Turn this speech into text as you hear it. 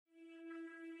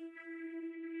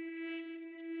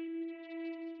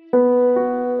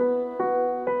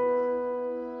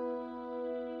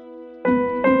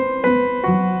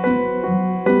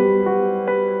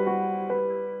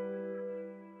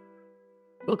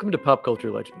Welcome to Pop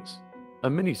Culture Legends, a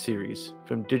mini-series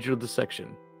from Digital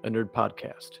Dissection, a nerd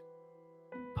podcast.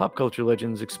 Pop Culture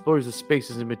Legends explores the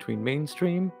spaces in between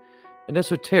mainstream and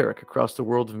esoteric across the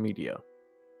world of media.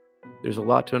 There's a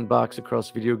lot to unbox across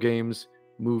video games,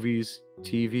 movies,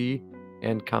 TV,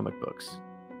 and comic books.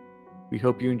 We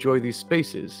hope you enjoy these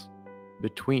spaces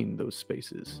between those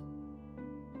spaces.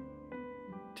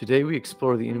 Today we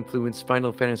explore the influence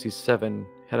Final Fantasy VII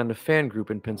had on a fan group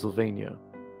in Pennsylvania.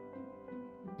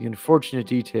 The unfortunate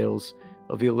details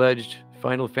of the alleged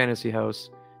Final Fantasy house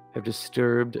have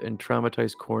disturbed and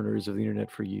traumatized corners of the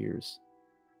internet for years.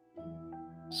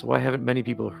 So why haven't many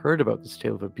people heard about this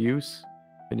tale of abuse,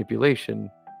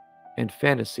 manipulation, and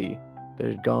fantasy that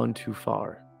had gone too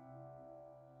far?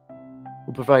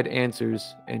 We'll provide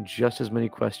answers and just as many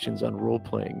questions on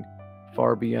role-playing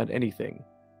far beyond anything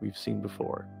we've seen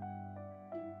before.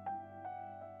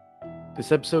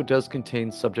 This episode does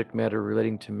contain subject matter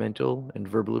relating to mental and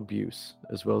verbal abuse,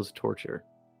 as well as torture.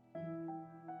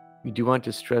 We do want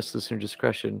to stress listener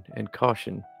discretion and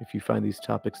caution if you find these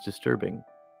topics disturbing.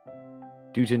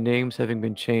 Due to names having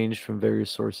been changed from various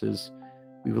sources,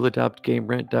 we will adopt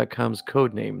GameRant.com's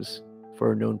code names for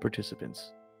our known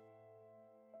participants.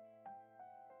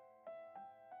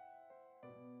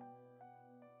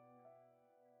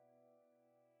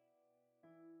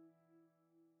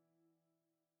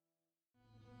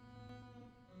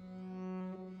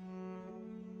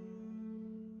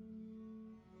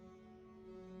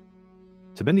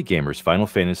 To many gamers, Final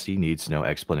Fantasy needs no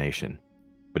explanation,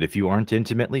 but if you aren't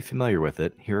intimately familiar with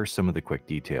it, here are some of the quick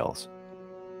details.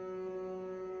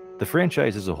 The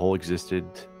franchise as a whole existed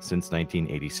since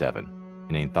 1987,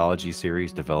 an anthology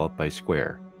series developed by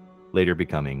Square, later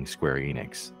becoming Square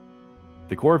Enix.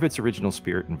 The core of its original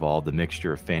spirit involved a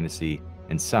mixture of fantasy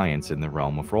and science in the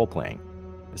realm of role-playing,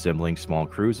 assembling small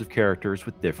crews of characters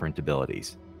with different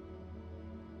abilities.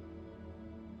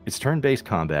 Its turn-based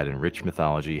combat and rich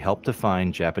mythology helped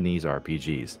define Japanese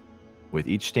RPGs, with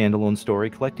each standalone story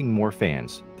collecting more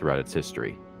fans throughout its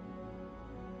history.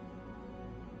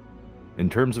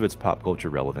 In terms of its pop culture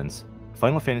relevance,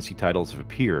 Final Fantasy titles have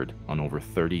appeared on over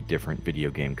 30 different video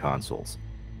game consoles.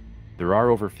 There are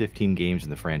over 15 games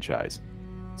in the franchise,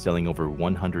 selling over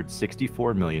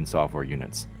 164 million software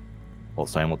units, while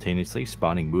simultaneously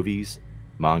spawning movies,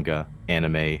 manga,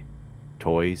 anime,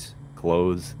 toys,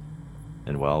 clothes,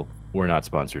 and well, we're not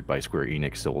sponsored by Square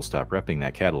Enix, so we'll stop repping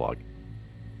that catalog.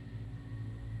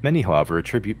 Many, however,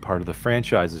 attribute part of the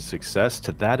franchise's success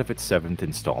to that of its seventh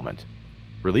installment.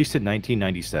 Released in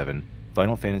 1997,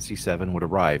 Final Fantasy VII would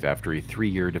arrive after a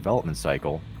 3-year development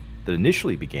cycle that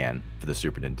initially began for the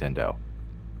Super Nintendo,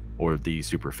 or the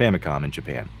Super Famicom in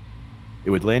Japan.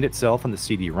 It would land itself on the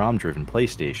CD-ROM-driven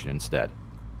PlayStation instead,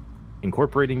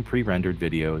 incorporating pre-rendered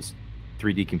videos,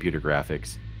 3D computer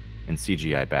graphics, and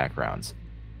CGI backgrounds.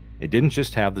 It didn't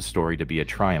just have the story to be a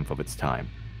triumph of its time,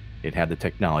 it had the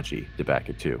technology to back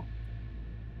it too.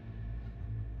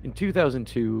 In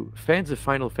 2002, fans of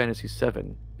Final Fantasy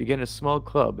VII began a small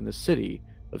club in the city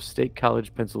of State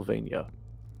College, Pennsylvania.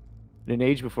 In an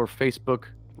age before Facebook,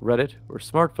 Reddit, or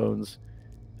smartphones,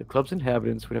 the club's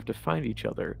inhabitants would have to find each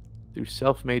other through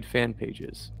self-made fan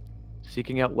pages,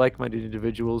 seeking out like-minded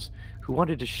individuals who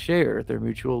wanted to share their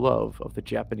mutual love of the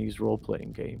Japanese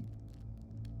role-playing game.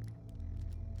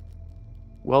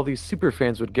 While these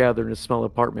superfans would gather in a small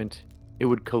apartment, it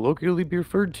would colloquially be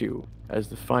referred to as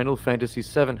the Final Fantasy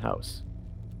VII House.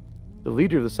 The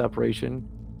leader of this operation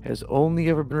has only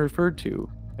ever been referred to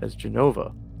as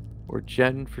Jenova, or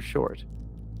Jen for short,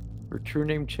 her true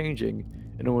name changing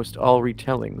in almost all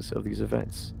retellings of these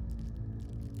events.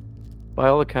 By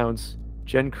all accounts,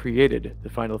 Jen created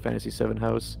the Final Fantasy VII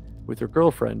House with her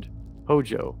girlfriend,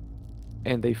 Hojo,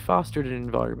 and they fostered an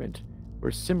environment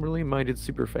where similarly minded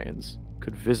superfans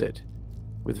could visit,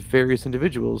 with various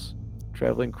individuals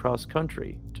traveling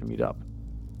cross-country to meet up.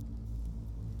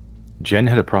 Jen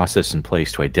had a process in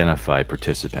place to identify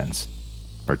participants,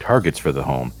 or targets for the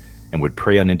home, and would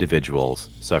prey on individuals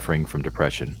suffering from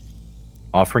depression,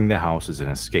 offering the house as an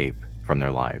escape from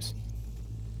their lives.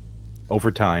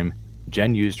 Over time,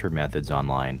 Jen used her methods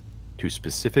online to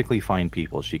specifically find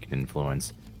people she could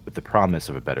influence with the promise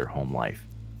of a better home life.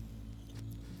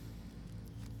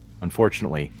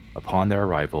 Unfortunately, upon their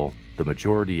arrival, the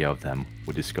majority of them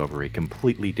would discover a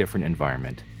completely different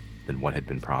environment than what had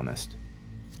been promised.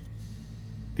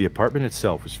 The apartment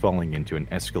itself was falling into an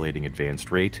escalating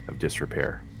advanced rate of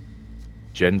disrepair.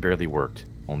 Jen barely worked,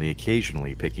 only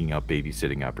occasionally picking up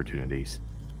babysitting opportunities.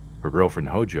 Her girlfriend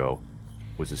Hojo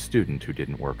was a student who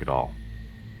didn't work at all.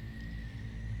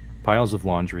 Piles of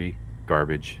laundry,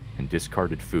 garbage, and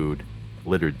discarded food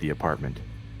littered the apartment.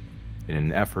 in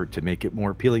an effort to make it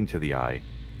more appealing to the eye,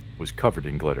 was covered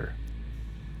in glitter.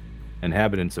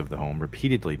 Inhabitants of the home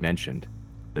repeatedly mentioned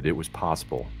that it was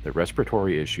possible that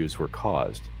respiratory issues were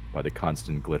caused by the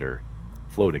constant glitter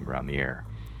floating around the air.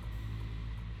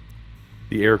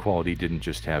 The air quality didn't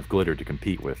just have glitter to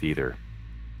compete with either.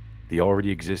 The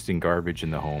already existing garbage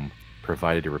in the home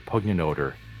provided a repugnant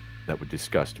odor that would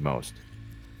disgust most.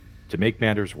 To make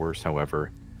matters worse,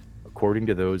 however, according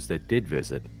to those that did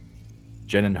visit,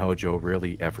 Jen and Hojo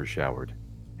rarely ever showered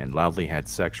and loudly had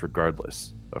sex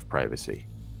regardless of privacy.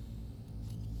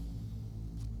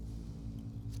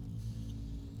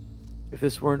 If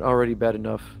this weren't already bad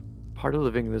enough, part of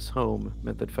living in this home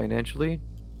meant that financially,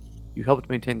 you helped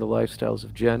maintain the lifestyles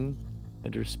of Jen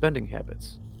and her spending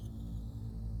habits.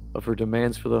 Of her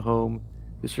demands for the home,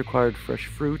 this required fresh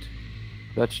fruit,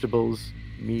 vegetables,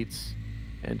 meats,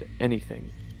 and anything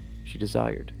she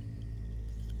desired.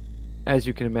 As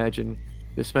you can imagine,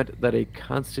 this meant that a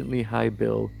constantly high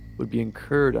bill would be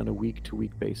incurred on a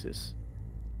week-to-week basis,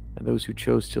 and those who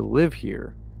chose to live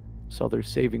here saw their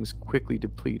savings quickly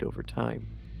deplete over time.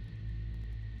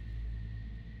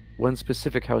 One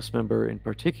specific house member in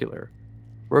particular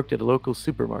worked at a local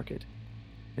supermarket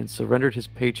and surrendered his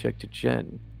paycheck to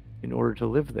Jen in order to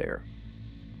live there.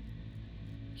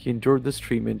 He endured this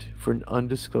treatment for an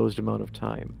undisclosed amount of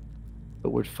time, but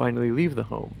would finally leave the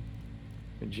home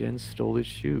when Jen stole his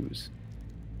shoes.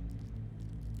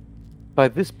 By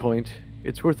this point,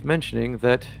 it's worth mentioning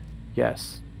that,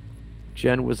 yes,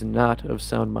 Jen was not of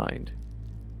sound mind,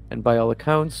 and by all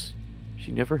accounts,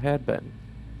 she never had been.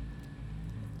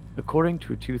 According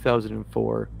to a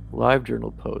 2004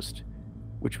 LiveJournal post,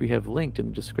 which we have linked in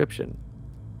the description,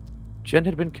 Jen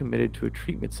had been committed to a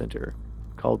treatment center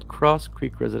called Cross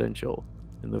Creek Residential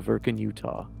in Laverton,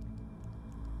 Utah.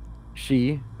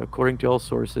 She, according to all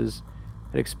sources,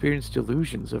 had experienced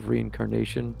delusions of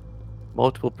reincarnation,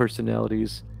 multiple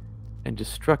personalities, and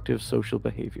destructive social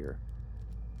behavior.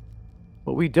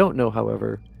 What we don't know,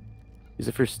 however, is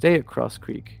if her stay at Cross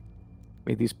Creek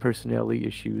made these personality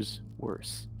issues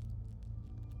worse.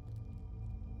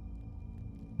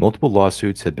 Multiple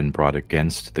lawsuits had been brought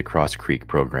against the Cross Creek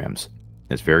programs,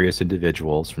 as various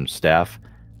individuals from staff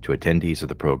to attendees of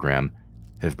the program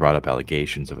have brought up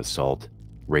allegations of assault,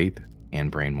 rape,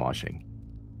 and brainwashing.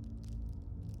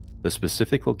 The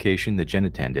specific location that Jen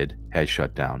attended has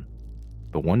shut down,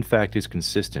 but one fact is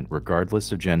consistent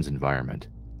regardless of Jen's environment.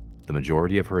 The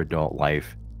majority of her adult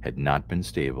life had not been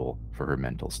stable for her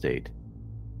mental state.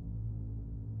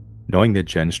 Knowing that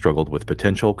Jen struggled with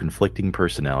potential conflicting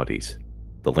personalities,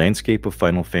 the landscape of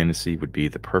Final Fantasy would be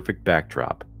the perfect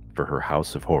backdrop for her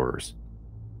House of Horrors.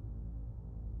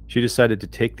 She decided to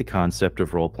take the concept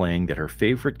of role-playing that her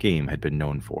favorite game had been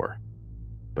known for,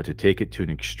 but to take it to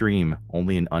an extreme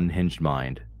only an unhinged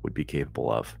mind would be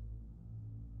capable of.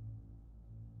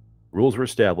 Rules were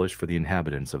established for the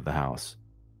inhabitants of the house,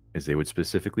 as they would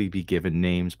specifically be given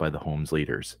names by the home's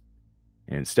leaders,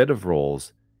 and instead of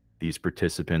roles, these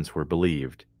participants were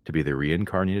believed to be the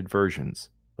reincarnated versions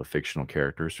of fictional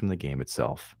characters from the game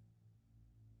itself.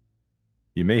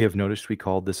 You may have noticed we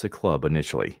called this a club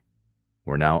initially.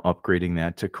 We're now upgrading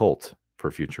that to cult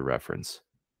for future reference.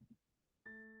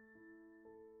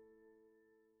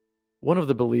 One of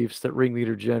the beliefs that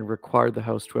ringleader Jen required the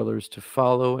house dwellers to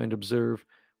follow and observe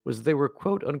was they were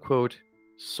quote-unquote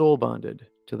soul bonded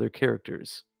to their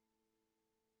characters,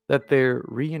 that their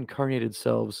reincarnated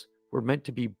selves were meant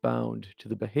to be bound to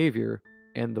the behavior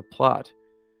and the plot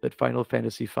that Final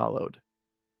Fantasy followed.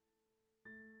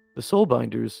 The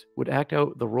Soulbinders would act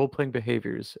out the role-playing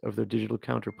behaviors of their digital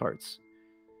counterparts,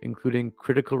 including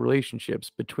critical relationships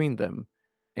between them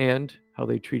and how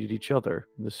they treated each other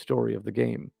in the story of the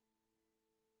game.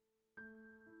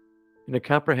 In a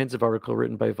comprehensive article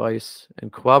written by Vice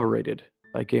and corroborated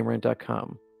by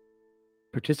GameRant.com,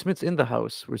 participants in the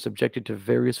house were subjected to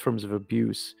various forms of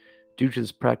abuse due to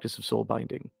this practice of soul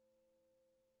binding.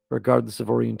 Regardless of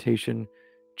orientation,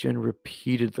 Jen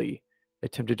repeatedly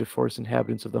attempted to force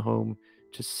inhabitants of the home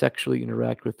to sexually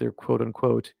interact with their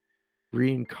quote-unquote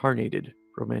reincarnated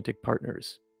romantic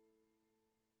partners.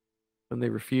 When they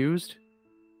refused,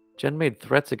 Jen made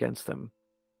threats against them,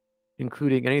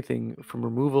 including anything from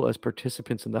removal as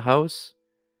participants in the house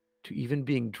to even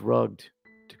being drugged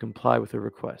to comply with her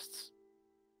requests.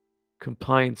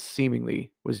 Compliance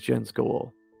seemingly was Jen's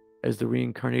goal, as the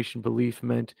reincarnation belief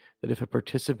meant that if a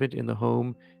participant in the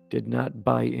home did not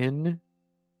buy in,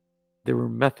 there were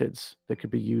methods that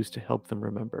could be used to help them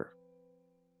remember.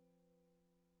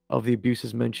 Of the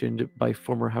abuses mentioned by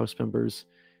former house members,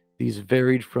 these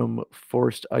varied from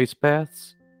forced ice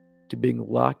baths to being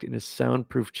locked in a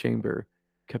soundproof chamber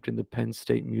kept in the Penn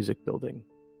State Music Building.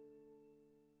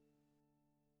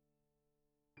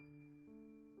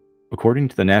 According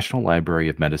to the National Library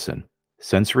of Medicine,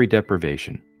 sensory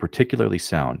deprivation, particularly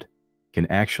sound, can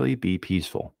actually be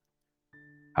peaceful.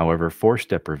 However, forced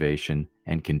deprivation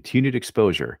and continued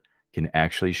exposure can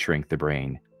actually shrink the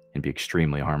brain and be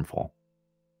extremely harmful.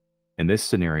 In this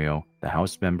scenario, the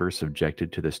House members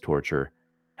subjected to this torture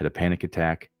had a panic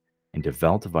attack and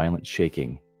developed violent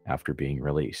shaking after being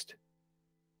released.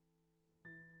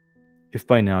 If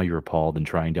by now you're appalled and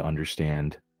trying to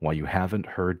understand why you haven't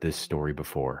heard this story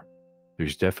before,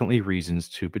 there's definitely reasons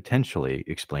to potentially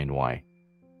explain why.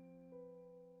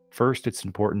 First, it's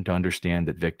important to understand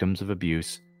that victims of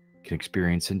abuse can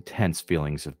experience intense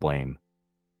feelings of blame,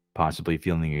 possibly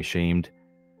feeling ashamed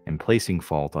and placing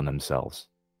fault on themselves.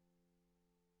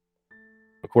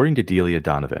 According to Delia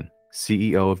Donovan,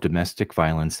 CEO of Domestic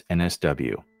Violence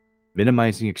NSW,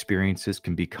 minimizing experiences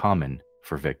can be common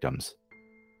for victims.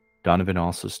 Donovan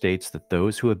also states that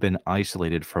those who have been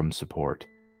isolated from support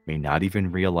may not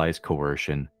even realize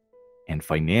coercion and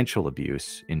financial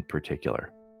abuse in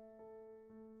particular.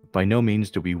 By no means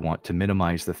do we want to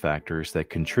minimize the factors that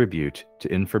contribute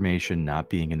to information not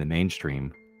being in the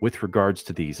mainstream with regards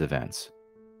to these events.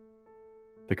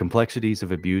 The complexities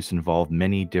of abuse involve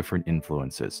many different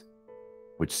influences,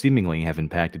 which seemingly have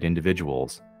impacted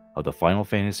individuals of the Final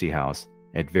Fantasy house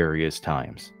at various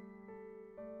times.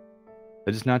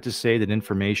 That is not to say that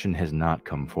information has not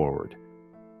come forward,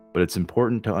 but it's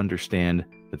important to understand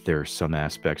that there are some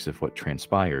aspects of what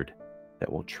transpired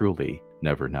that we'll truly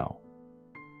never know.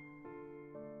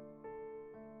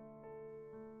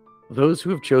 Those who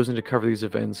have chosen to cover these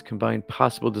events combine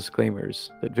possible disclaimers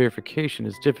that verification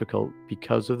is difficult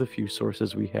because of the few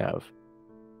sources we have.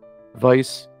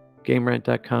 Vice,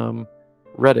 GameRant.com,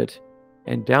 Reddit,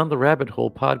 and Down the Rabbit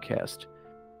Hole podcast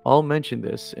all mention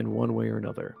this in one way or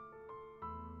another.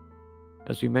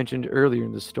 As we mentioned earlier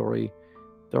in the story,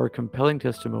 there are compelling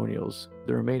testimonials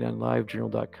that remain on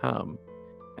LiveJournal.com,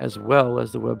 as well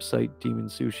as the website Demon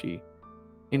Sushi,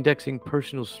 indexing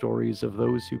personal stories of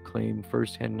those who claim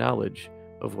firsthand knowledge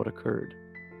of what occurred.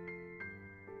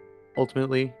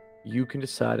 Ultimately, you can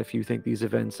decide if you think these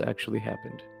events actually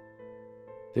happened.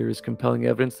 There is compelling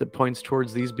evidence that points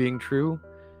towards these being true,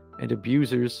 and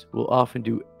abusers will often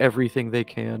do everything they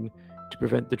can to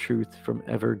prevent the truth from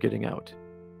ever getting out.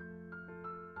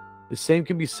 The same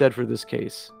can be said for this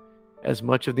case, as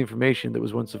much of the information that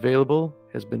was once available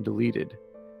has been deleted,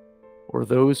 or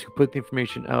those who put the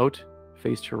information out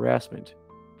faced harassment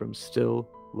from still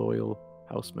loyal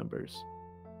house members.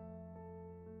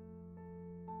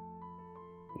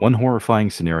 One horrifying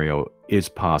scenario is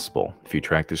possible if you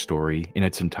track the story in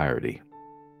its entirety.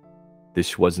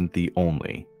 This wasn't the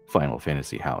only Final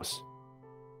Fantasy house.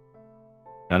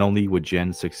 Not only would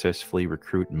Jen successfully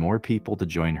recruit more people to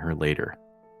join her later,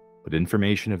 but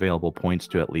information available points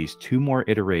to at least 2 more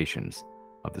iterations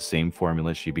of the same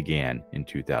formula she began in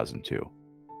 2002.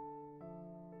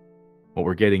 What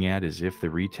we're getting at is if the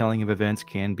retelling of events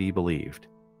can be believed,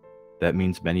 that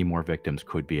means many more victims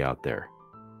could be out there,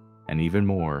 and even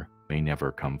more may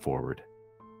never come forward.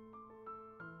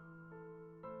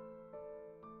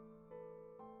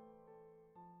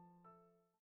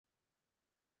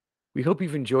 We hope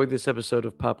you've enjoyed this episode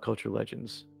of Pop Culture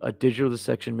Legends, a Digital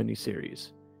Dissection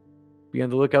miniseries. Be on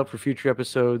the lookout for future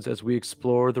episodes as we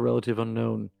explore the relative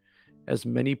unknown, as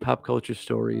many pop culture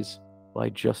stories lie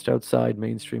just outside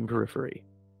mainstream periphery.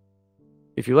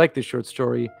 If you like this short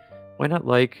story, why not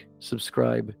like,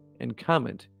 subscribe, and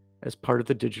comment as part of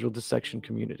the Digital Dissection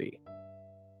community?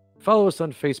 Follow us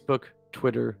on Facebook,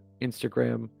 Twitter,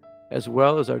 Instagram, as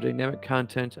well as our dynamic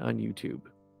content on YouTube.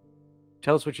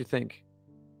 Tell us what you think.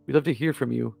 We'd love to hear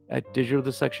from you at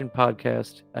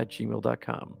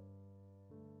digitaldissectionpodcast@gmail.com.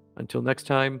 Until next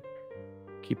time,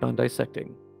 keep on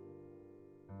dissecting.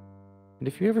 And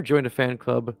if you ever join a fan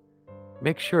club,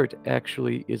 make sure it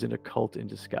actually isn't a cult in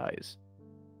disguise.